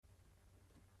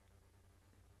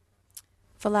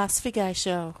Philosophy Guy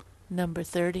Show, number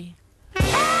 30.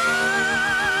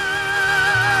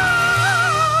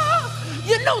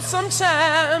 You know,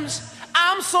 sometimes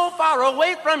I'm so far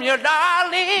away from you,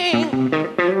 darling.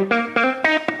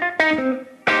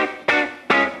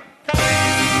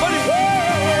 But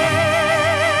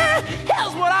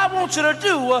here's what I want you to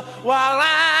do while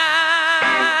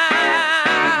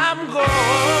I'm gone.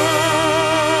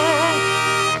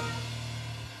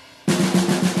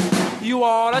 You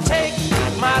ought to take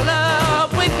my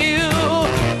love with you.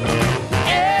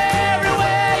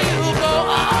 Everywhere you go,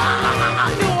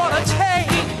 you ought to take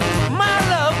my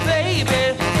love, baby.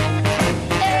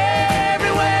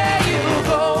 Everywhere you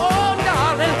go,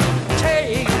 darling,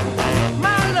 take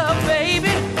my love,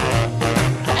 baby.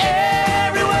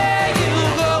 Everywhere you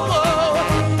go,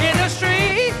 in the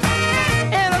street,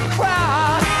 in a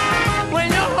crowd, when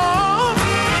you're home,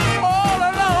 all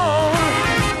alone,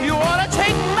 you ought to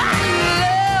take my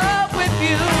love with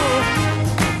you.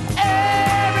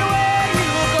 Everywhere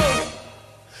you go,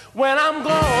 when I'm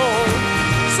gone,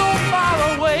 so far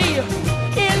away,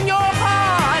 in your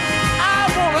heart, I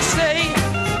wanna stay.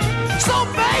 So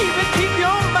baby, keep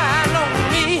your mind on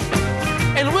me,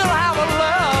 and we'll have a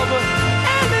love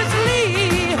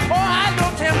endlessly. Oh, I know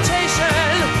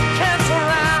temptation can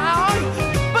surround,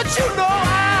 but you know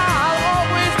I'll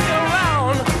always be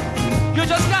around. You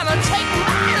just gotta take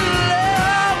my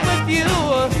love with you.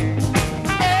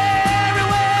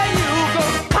 Everywhere you go,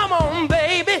 come on,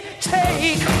 baby,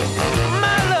 take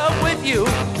my love with you.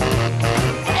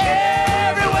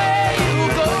 Everywhere you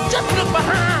go, just look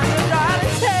behind you,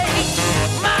 darling, take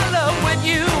my love with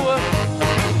you.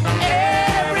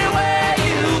 Everywhere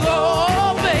you go,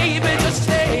 baby, just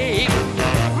take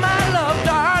my love,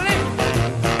 darling.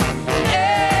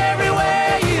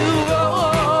 Everywhere you go,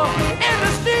 in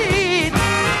the street,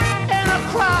 in a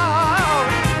crowd,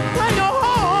 when you're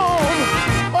home,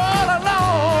 all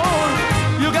alone,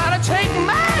 you gotta take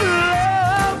my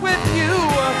love with you.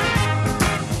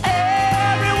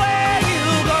 Everywhere you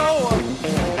go.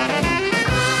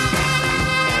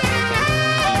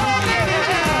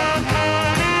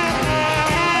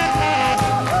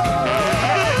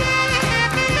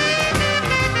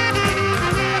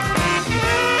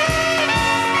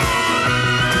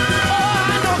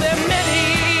 I know there are many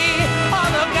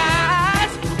other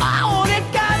guys, oh, that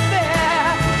got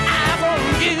their eyes on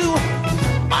you.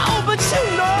 Oh, but you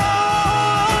know,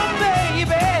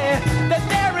 baby, that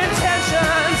their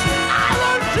intentions I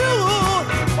don't do.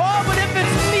 Oh, but if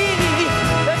it's me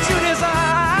that you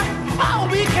desire, oh,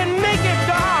 we can make it,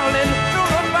 darling,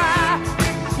 through the fire.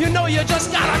 You know you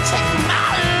just gotta take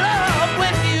my love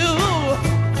with you.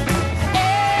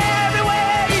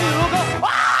 Everywhere you go,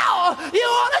 wow, you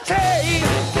wanna take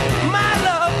my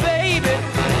love, baby.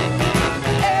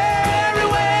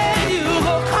 Everywhere you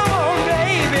go, come on,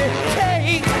 baby,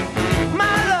 take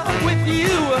my love with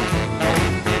you.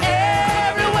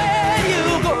 Everywhere you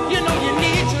go, you know you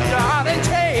need your darling,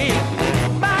 take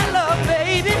my love,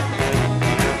 baby.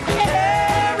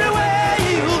 Everywhere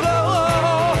you go,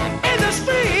 in the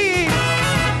street,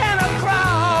 in a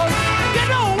crowd, you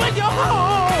know when you're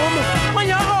home, when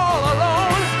you're all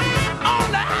alone, on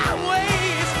the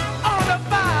highways, on the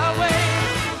byways.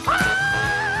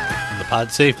 The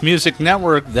PodSafe Music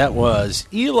Network, that was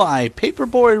Eli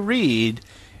Paperboy Reed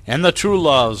and the True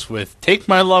Loves with Take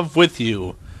My Love With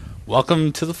You.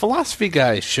 Welcome to the Philosophy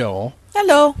Guy Show.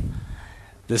 Hello.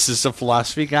 This is the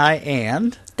Philosophy Guy,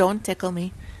 and Don't tickle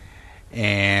me.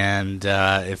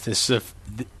 if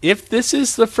this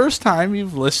is the first time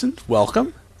you've listened,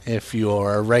 welcome. If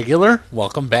you're a regular,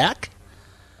 welcome back.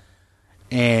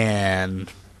 And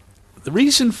the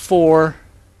reason for,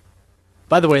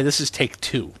 by the way, this is take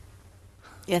 2.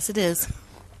 Yes, it is.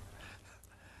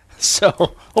 So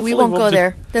hopefully We won't we'll go do-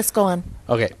 there. Let's go on.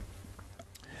 Okay.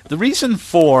 The reason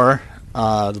for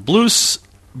the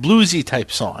bluesy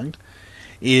type song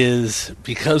is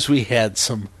because we had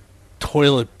some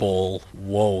toilet bowl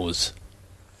woes.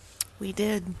 We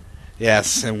did.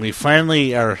 Yes, and we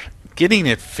finally are getting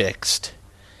it fixed.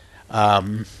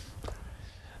 What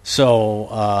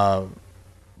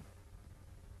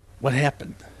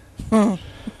happened?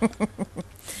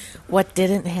 What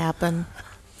didn't happen?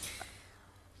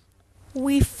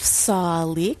 We saw a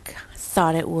leak.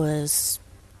 Thought it was,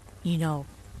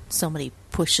 somebody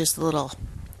pushes the little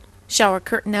shower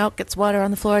curtain out, gets water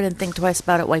on the floor, didn't think twice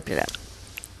about it, wiped it out.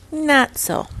 Not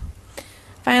so.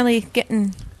 Finally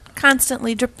getting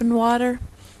constantly dripping water.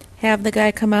 Have the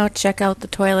guy come out, check out the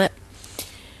toilet.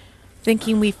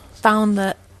 Thinking we found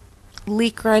the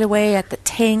leak right away at the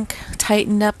tank,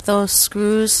 tightened up those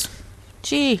screws.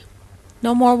 Gee,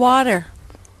 no more water.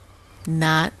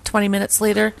 Not 20 minutes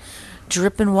later,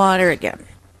 dripping water again.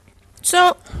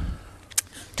 So,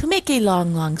 to make a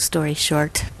long, long story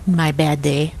short, my bad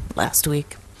day last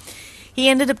week, he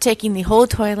ended up taking the whole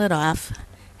toilet off,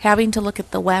 having to look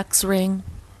at the wax ring,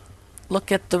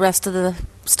 look at the rest of the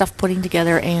stuff putting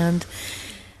together, and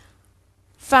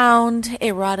found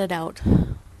a rotted out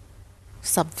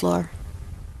subfloor.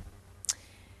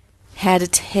 Had to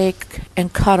take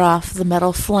and cut off the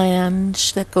metal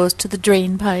flange that goes to the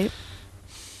drain pipe.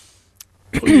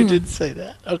 Oh, you did say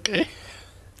that. Okay.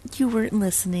 You weren't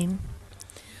listening.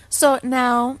 So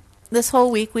now, this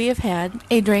whole week we have had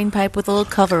a drain pipe with a little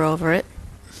cover over it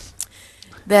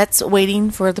that's waiting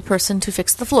for the person to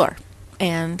fix the floor.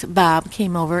 And Bob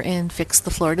came over and fixed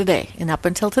the floor today. And up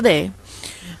until today,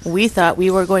 we thought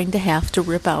we were going to have to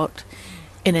rip out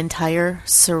an entire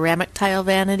ceramic tile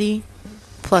vanity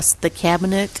plus the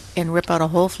cabinet and rip out a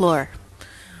whole floor,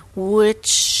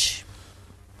 which,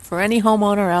 for any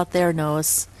homeowner out there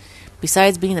knows,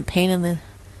 besides being a pain in the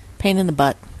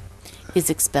butt, is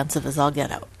expensive as all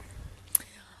get out.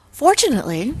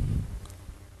 Fortunately,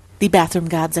 the bathroom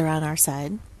gods are on our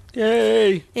side.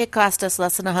 Yay! It cost us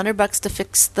less than $100 to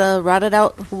fix the rotted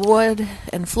out wood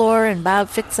and floor, and Bob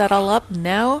fixed that all up.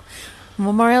 Now,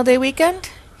 Memorial Day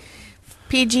weekend,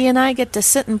 PG and I get to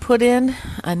sit and put in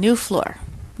a new floor.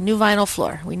 New vinyl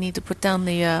floor. We need to put down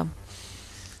the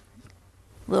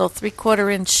little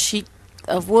 3/4 inch sheet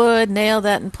of wood, nail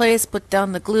that in place, put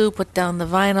down the glue, put down the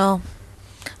vinyl.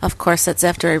 Of course, that's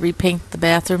after I repaint the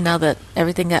bathroom now that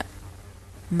everything got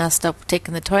messed up,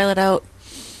 taking the toilet out.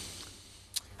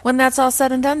 When that's all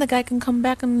said and done, the guy can come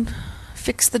back and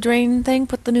fix the drain thing,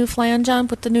 put the new flange on,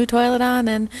 put the new toilet on,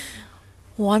 and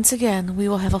once again, we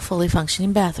will have a fully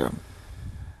functioning bathroom.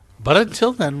 But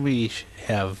until then, we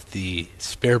have the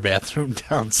spare bathroom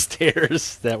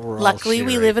downstairs that we're all Luckily,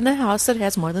 we sharing. live in a house that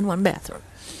has more than one bathroom.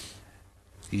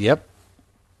 Yep.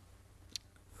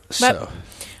 But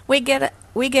we get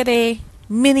a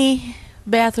mini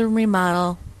bathroom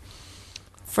remodel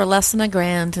for less than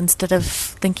 $1,000 instead of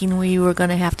thinking we were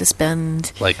going to have to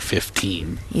spend. Like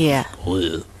 15. Yeah.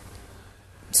 Ugh.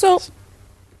 So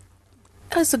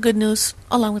that's the good news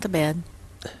along with the bad.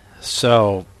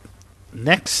 So,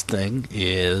 next thing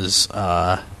is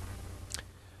Audio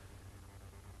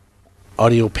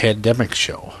Pandemic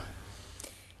Show.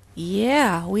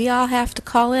 Yeah, we all have to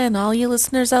call in. All you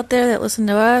listeners out there that listen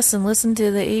to us and listen to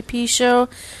the AP show,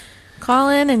 call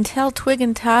in and tell Twig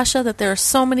and Tasha that there are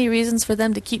so many reasons for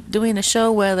them to keep doing a show,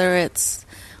 whether it's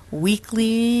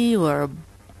weekly or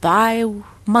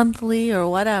bi-monthly or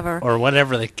whatever. Or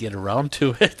whenever they get around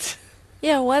to it.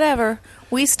 Yeah, whatever.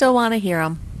 We still want to hear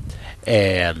them.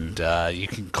 And you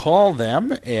can call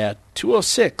them at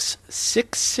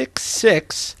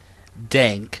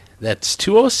 206-666-DANK. That's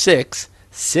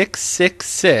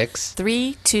 206-666.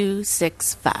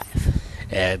 3265.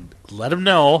 And let them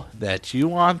know that you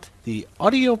want the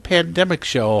Audio Pandemic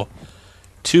Show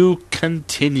to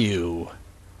continue.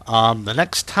 The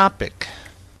next topic,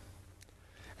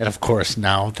 and of course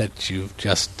now that you've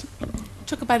just...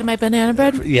 Took a bite of my banana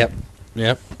bread. Yep.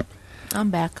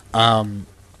 I'm back.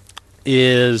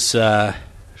 Is I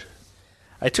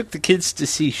took the kids to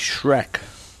see Shrek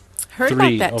Heard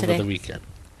 3 about that over today. the weekend.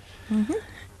 Mm-hmm.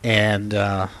 And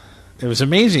it was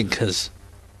amazing because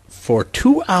for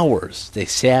 2 hours they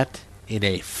sat in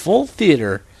a full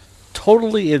theater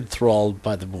totally enthralled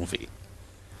by the movie.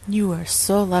 You are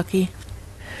so lucky.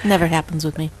 Never happens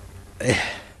with me.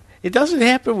 It doesn't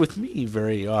happen with me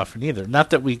very often either.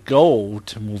 Not that we go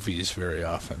to movies very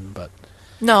often, but...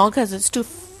 No, because it's too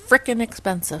frickin'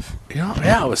 expensive.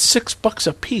 Yeah, it was $6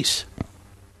 a piece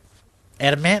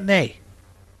at a matinee.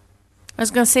 I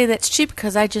was going to say that's cheap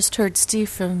because I just heard Steve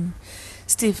from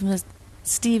Steve's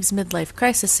Midlife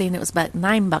Crisis saying it was about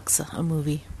 $9 a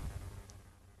movie.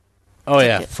 Oh,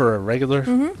 yeah, Ticket. for a regular?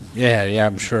 Mm-hmm. Yeah,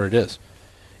 I'm sure it is,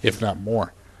 if not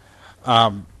more.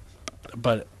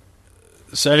 But,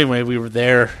 so anyway, we were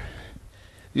there.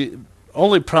 The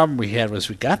only problem we had was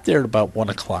we got there at about 1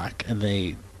 o'clock, and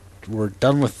they were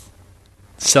done with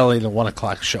selling the 1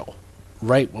 o'clock show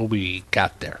right when we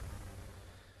got there.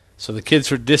 So the kids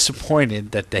were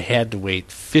disappointed that they had to wait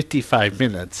 55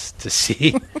 minutes to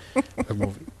see the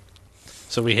movie.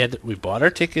 So we bought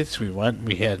our tickets, we went,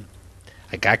 I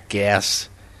got gas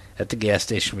at the gas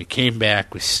station, we came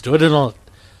back, we stood in a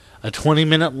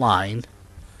 20-minute line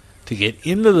to get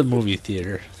into the movie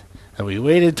theater, and we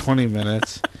waited 20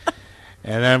 minutes,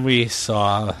 and then we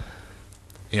saw,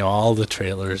 all the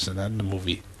trailers and then the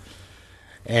movie.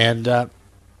 And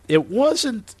it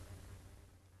wasn't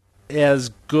as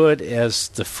good as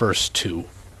the first two.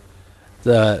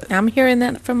 I'm hearing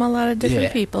that from a lot of different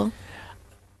Yeah. people.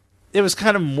 it was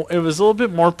kind of it was a little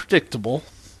bit more predictable.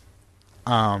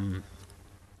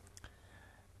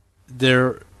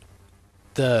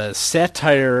 The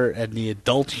satire and the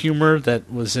adult humor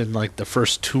that was in like the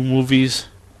first two movies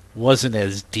wasn't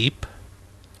as deep.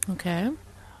 Okay.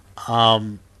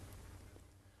 But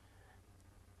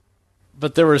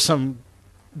there were some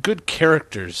good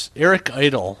characters. Eric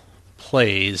Idle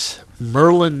plays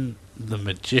Merlin the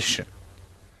Magician,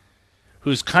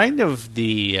 who's kind of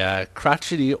the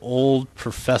crotchety old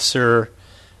professor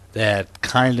that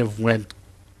kind of went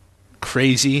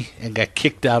crazy and got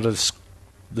kicked out of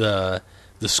the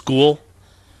school.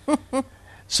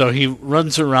 So he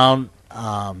runs around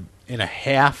in a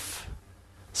half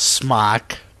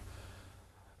smock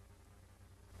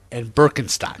and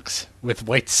Birkenstocks with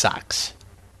white socks.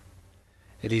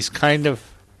 And he's kind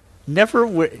of never...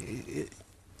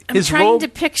 I'm trying to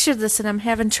picture this, and I'm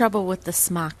having trouble with the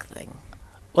smock thing.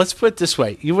 Let's put it this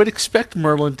way. You would expect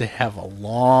Merlin to have a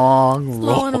long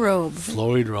robe.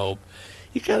 Flowing robe.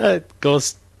 He kind of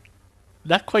goes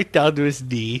not quite down to his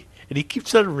knee, and he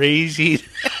keeps on raising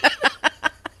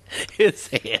his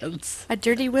hands. A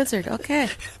dirty wizard, okay.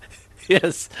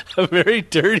 Yes, a very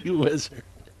dirty wizard.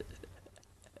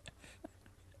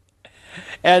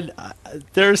 And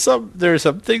there are some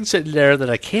things in there that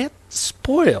I can't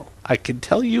spoil. I can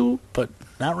tell you, but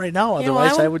not right now.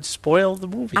 Otherwise, I would spoil the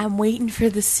movie. I'm waiting for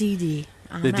the CD.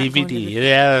 The DVD.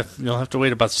 Yeah, you'll have to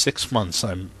wait about 6 months.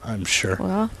 I'm sure.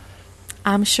 Well,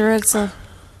 I'm sure it's a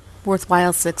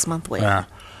worthwhile 6-month wait. Yeah.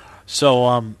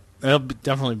 So it'll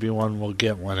definitely be one we'll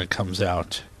get when it comes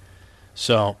out.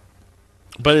 So,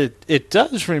 but it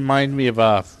does remind me of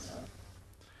a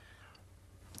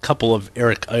couple of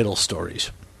Eric Idle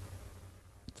stories.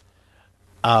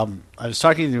 I was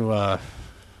talking to a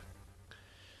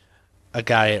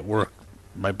guy at work,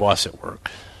 my boss at work,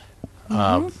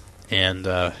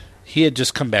 and he had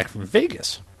just come back from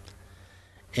Vegas,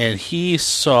 and he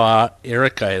saw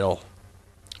Eric Idle,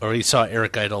 or he saw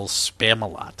Eric Idle's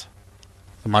Spam-A-Lot,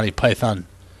 the Monty Python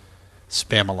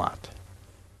Spam-A-Lot.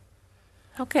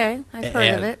 Okay, I've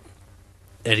heard of it.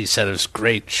 And he said it was a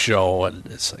great show, and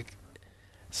it's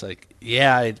like,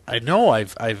 yeah, I know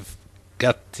I've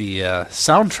got the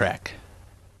soundtrack,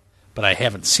 but I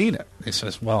haven't seen it. He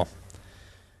says, well,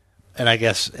 and I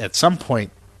guess at some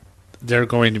point they're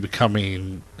going to be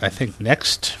coming, I think,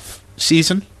 next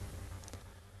season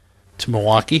to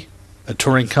Milwaukee. A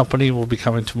touring company will be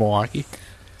coming to Milwaukee.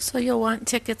 So you'll want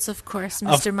tickets, of course,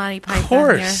 Mr. Monty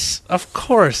Python. Of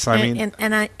course. I mean,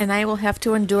 and I will have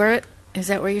to endure it. Is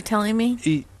that what you're telling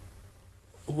me?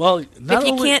 Well, if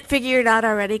you can't figure it out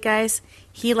already, guys,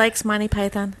 he likes Monty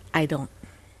Python. I don't.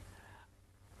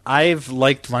 I've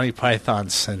liked Monty Python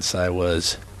since I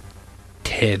was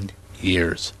 10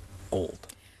 years old.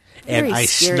 Very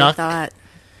scary thought.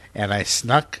 And I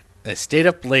stayed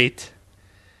up late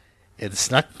and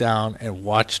snuck down and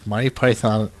watched Monty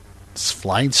Python's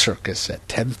Flying Circus at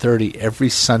 10:30 every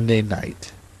Sunday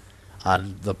night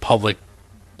on the public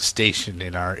station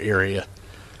in our area.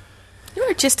 You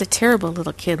were just a terrible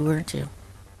little kid, weren't you?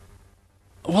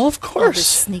 Well, of course. All this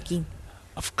sneaking.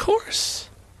 Of course.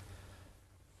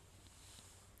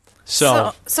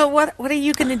 So what are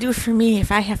you going to do for me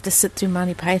if I have to sit through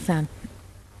Monty Python?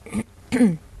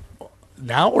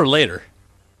 Now or later?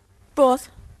 Both.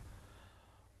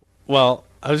 Well,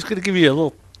 I was going to give you a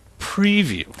little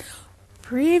preview.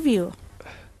 Preview.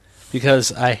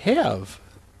 Because I have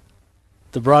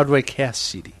the Broadway cast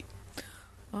CD.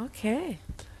 Okay.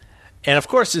 And of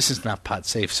course, this is not pod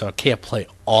safe, so I can't play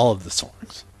all of the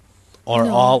songs, or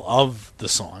all of the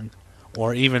song,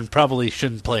 or even probably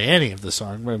shouldn't play any of the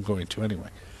song, but I'm going to anyway.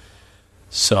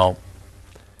 So,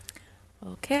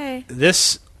 okay.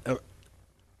 This,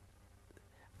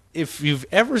 if you've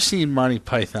ever seen Monty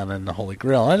Python and the Holy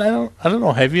Grail, and I don't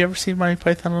know, have you ever seen Monty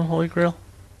Python and the Holy Grail?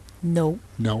 No.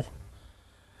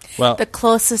 Well, the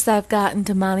closest I've gotten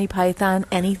to Monty Python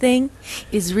anything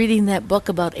is reading that book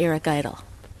about Eric Idle.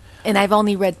 And I've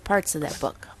only read parts of that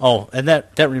book. Oh, and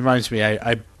that reminds me,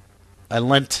 I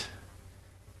lent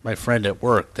my friend at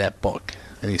work that book,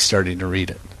 and he's starting to read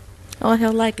it. Oh,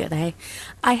 he'll like it.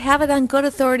 I have it on good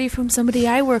authority from somebody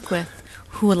I work with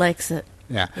who likes it.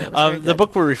 Yeah. The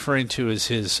book we're referring to is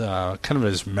his kind of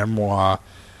his memoir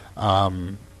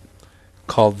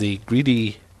called The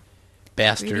Greedy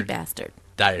Bastard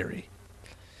Diary.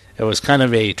 It was kind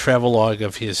of a travelogue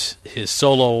of his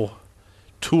solo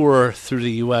tour through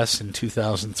the U.S. in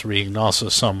 2003, and also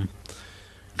some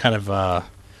kind of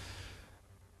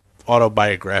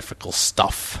autobiographical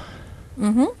stuff.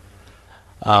 Mm-hmm.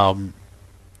 And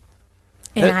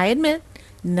I admit,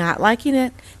 not liking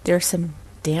it. There's some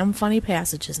damn funny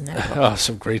passages in that book. Oh,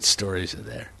 some great stories in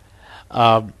there.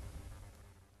 But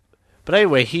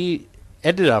anyway, he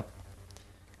ended up,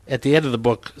 at the end of the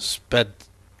book, spent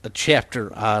a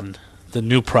chapter on the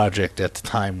new project at the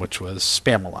time, which was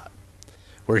Spamalot,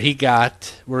 where he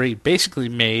basically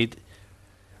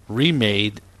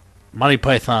remade Monty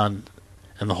Python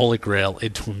and the Holy Grail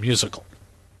into a musical.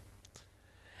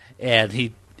 And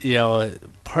he,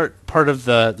 part of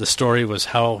the story was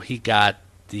how he got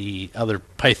the other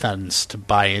Pythons to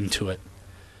buy into it,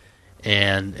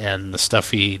 and the stuff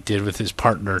he did with his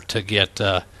partner to get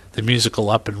the musical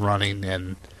up and running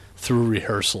and through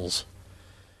rehearsals.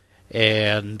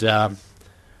 And the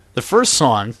first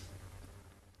song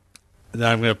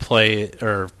that I'm going to play,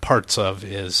 or parts of,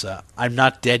 is I'm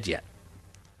Not Dead Yet.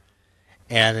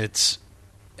 And it's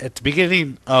at the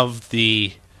beginning of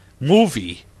the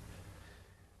movie.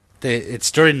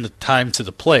 It's during the times of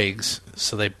the plagues,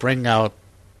 so they bring out,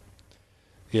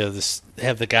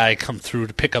 have the guy come through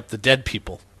to pick up the dead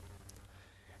people.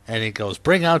 And he goes,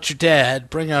 bring out your dad,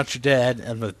 bring out your dad.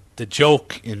 And the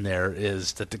joke in there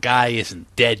is that the guy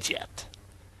isn't dead yet,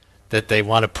 that they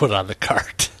want to put on the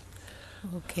cart.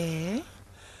 Okay.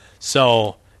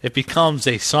 So it becomes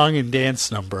a song and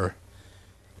dance number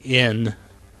in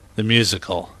the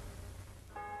musical.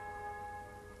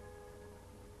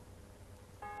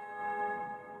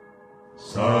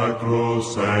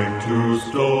 Sacrosanctus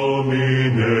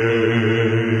Domine,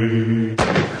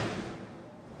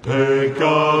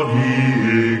 peccavi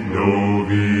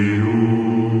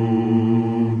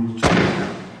ignoviunt,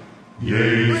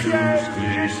 Jesus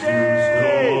Christus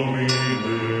Domine.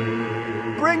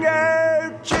 Bring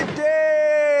out your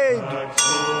dead!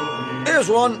 Here's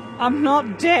one. I'm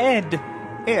not dead.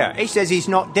 Here, he says he's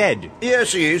not dead.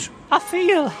 Yes, he is. I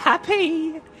feel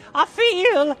happy. I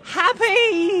feel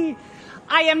happy.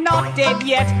 I am not dead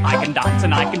yet. I can dance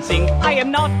and I can sing. I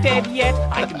am not dead yet.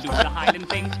 I can do the Highland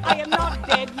thing. I am not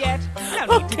dead yet.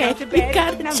 No need to go to bed. You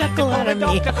got a no chuckle need to out call of the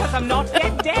me. doctor, 'cause I'm not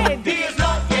yet dead. He is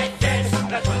not yet dead.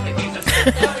 That's what the Jesus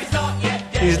said. No, he's not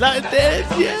yet dead. He's not dead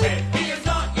yet. He is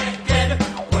not yet dead.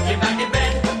 Put him back in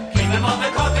bed. Keep him on the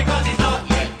cot because he's not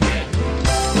yet dead.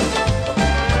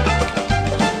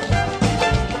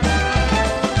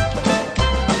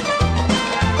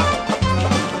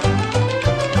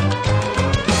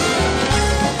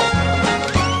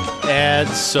 And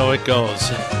so it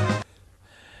goes.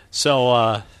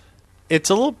 So it's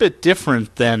a little bit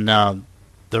different than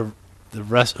the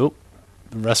rest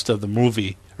of the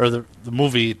movie, or the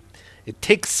movie. It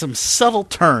takes some subtle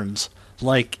turns.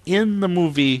 Like in the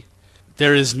movie,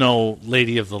 there is no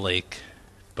Lady of the Lake,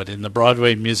 but in the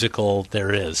Broadway musical,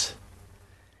 there is.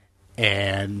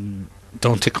 And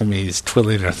don't tickle me, he's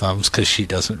twiddling her thumbs because she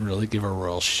doesn't really give a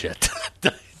royal shit.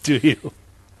 Do you?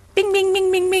 Bing, bing,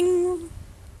 bing, bing, bing.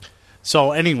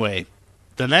 So anyway,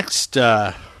 the next,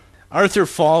 Arthur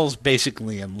falls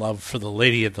basically in love for the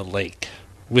Lady of the Lake,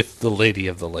 with the Lady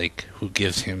of the Lake, who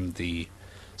gives him the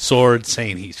sword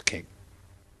saying he's king.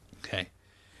 Okay.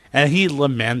 And he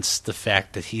laments the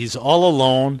fact that he's all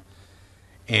alone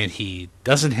and he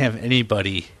doesn't have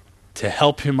anybody to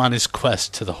help him on his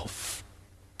quest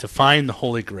to find the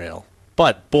Holy Grail.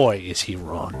 But boy, is he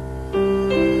wrong.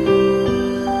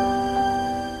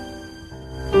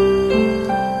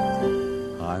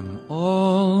 I'm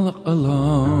all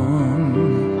alone,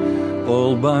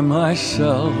 all by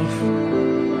myself.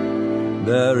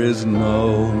 There is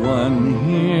no one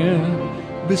here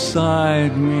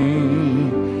beside me.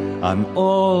 I'm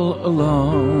all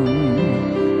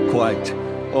alone, quite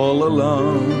all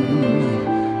alone.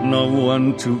 No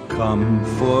one to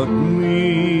comfort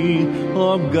me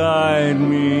or guide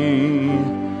me.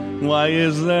 Why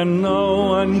is there no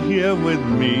one here with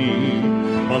me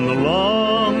on the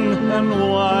long and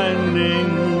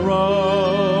winding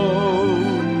road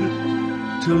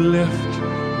to lift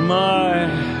my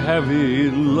heavy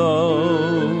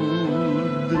load?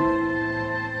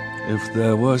 If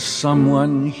there was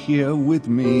someone here with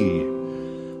me,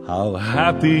 how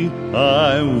happy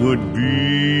I would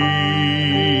be.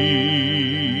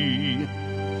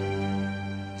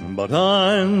 But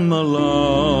I'm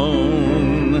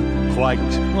alone,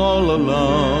 quite all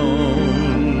alone.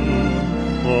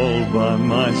 All by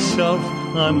myself,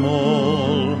 I'm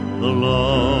all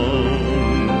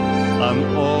alone.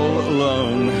 I'm all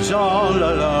alone, He's all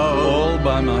alone, all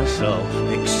by myself.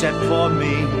 except for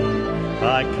me.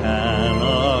 I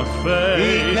cannot face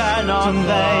He cannot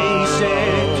tomorrow. face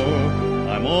it.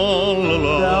 I'm all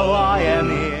alone. Though I am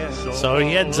here. So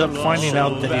he ends up finding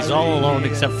out that he's all alone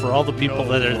except for all the people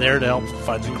that are there to help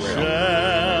find the Grail.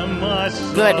 Share my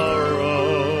Good.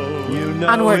 sorrow. You know,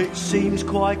 Onward. it seems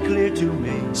quite clear to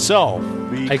me. So,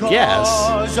 I guess,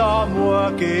 Because I'm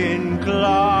working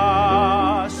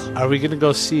class. are we going to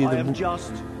go see I the am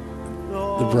just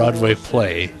the Broadway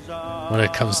play when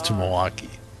it comes to Milwaukee?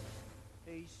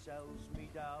 He sells me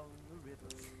down the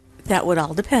river. That would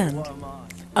all depend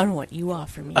on what you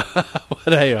offer me.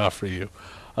 What I offer you?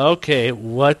 Okay,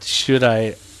 what should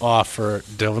I offer?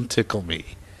 Don't tickle me.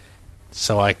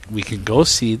 So we can go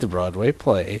see the Broadway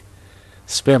play,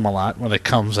 Spamalot, when it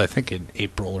comes, I think, in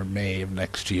April or May of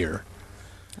next year.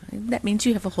 That means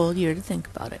you have a whole year to think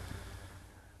about it.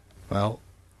 Well,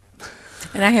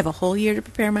 And I have a whole year to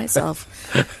prepare myself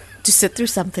to sit through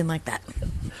something like that.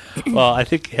 well, I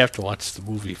think you have to watch the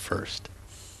movie first.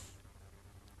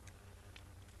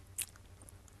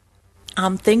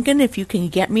 I'm thinking if you can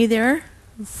get me there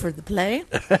for the play,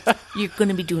 you're going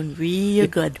to be doing real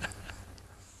good.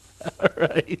 All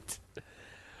right.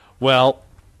 Well,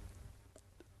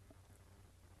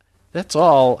 that's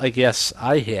all I guess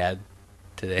I had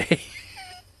today.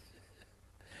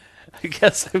 I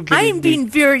guess I'm I getting am being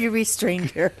very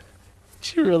restrained here.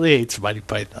 She really hates Monty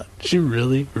Python. She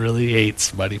really, really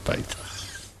hates Monty Python.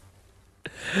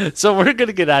 So we're going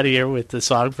to get out of here with the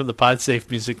song from the PodSafe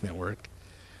Music Network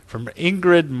from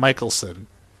Ingrid Michaelson.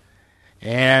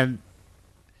 And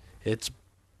it's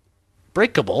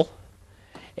Breakable.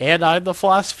 And I'm the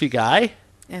Philosophy Guy.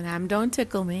 And I'm Don't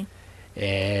Tickle Me.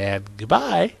 And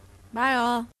goodbye. Bye,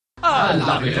 all. A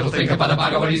lovely little thing about a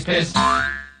bugger when he's pissed.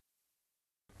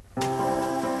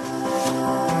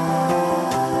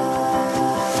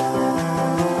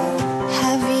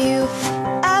 Have you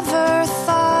ever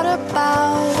thought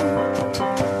about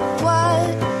what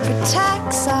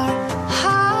protects our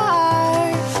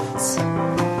hearts?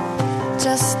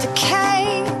 Just a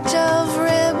cage of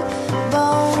rib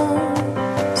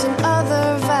bones and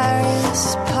other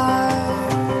various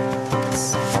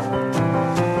parts.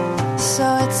 So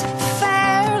it's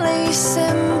fairly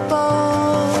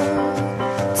simple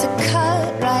to cut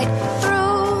right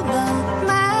through the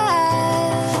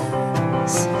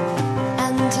mess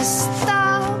and to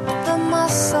stop the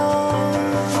muscle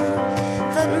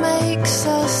that makes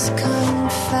us confess.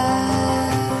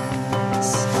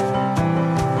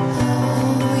 Oh,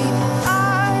 we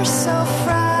are so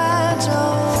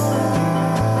fragile,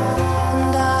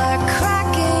 and our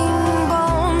cracking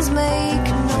bones make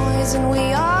noise, and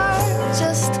we are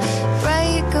just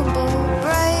breakable,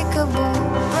 breakable,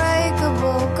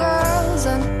 breakable girls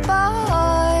and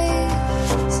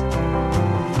boys.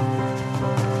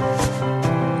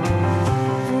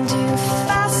 And you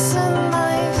fasten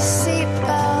my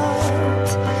seatbelt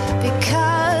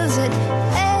because it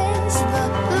is the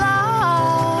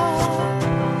law.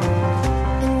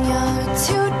 And your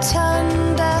 2-ton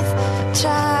death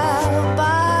trap I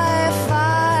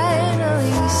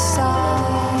finally saw.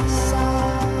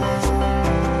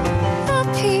 A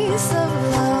piece of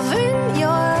love in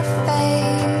your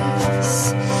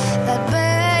face that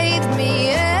bathed me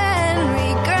in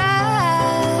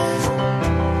regret.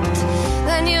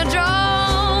 Then you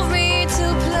drove me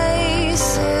to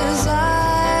places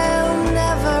I'll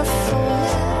never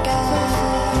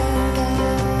forget.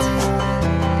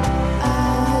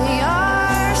 We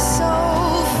are so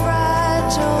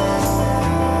fragile,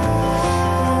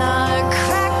 and our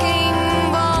cracking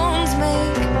bones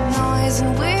make noise,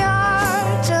 and we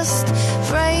are just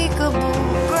breakable,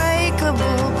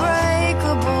 breakable,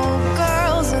 breakable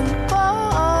girls and boys.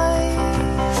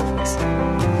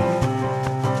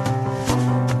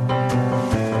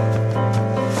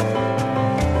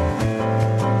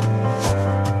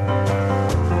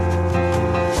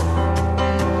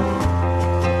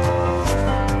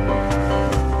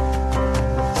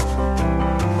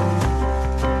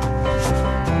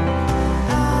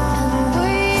 And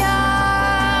we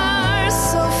are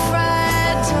so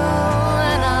fragile,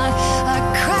 and our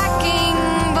cracking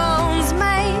bones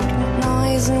make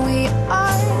noise, and we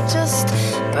are just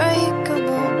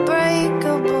breakable,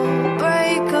 breakable,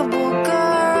 breakable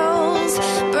girls,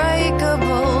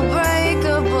 breakable,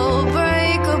 breakable,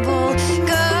 breakable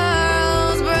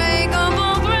girls,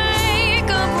 breakable,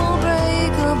 breakable,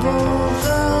 breakable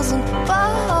girls and boys.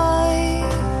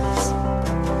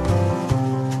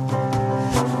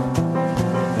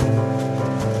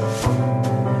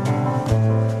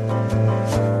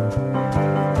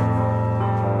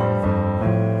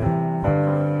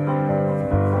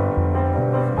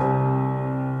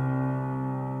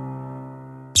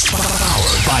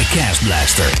 Powered by Cast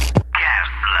Blaster.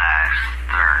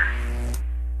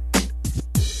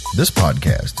 This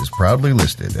podcast is proudly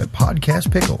listed at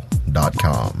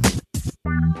podcastpickle.com.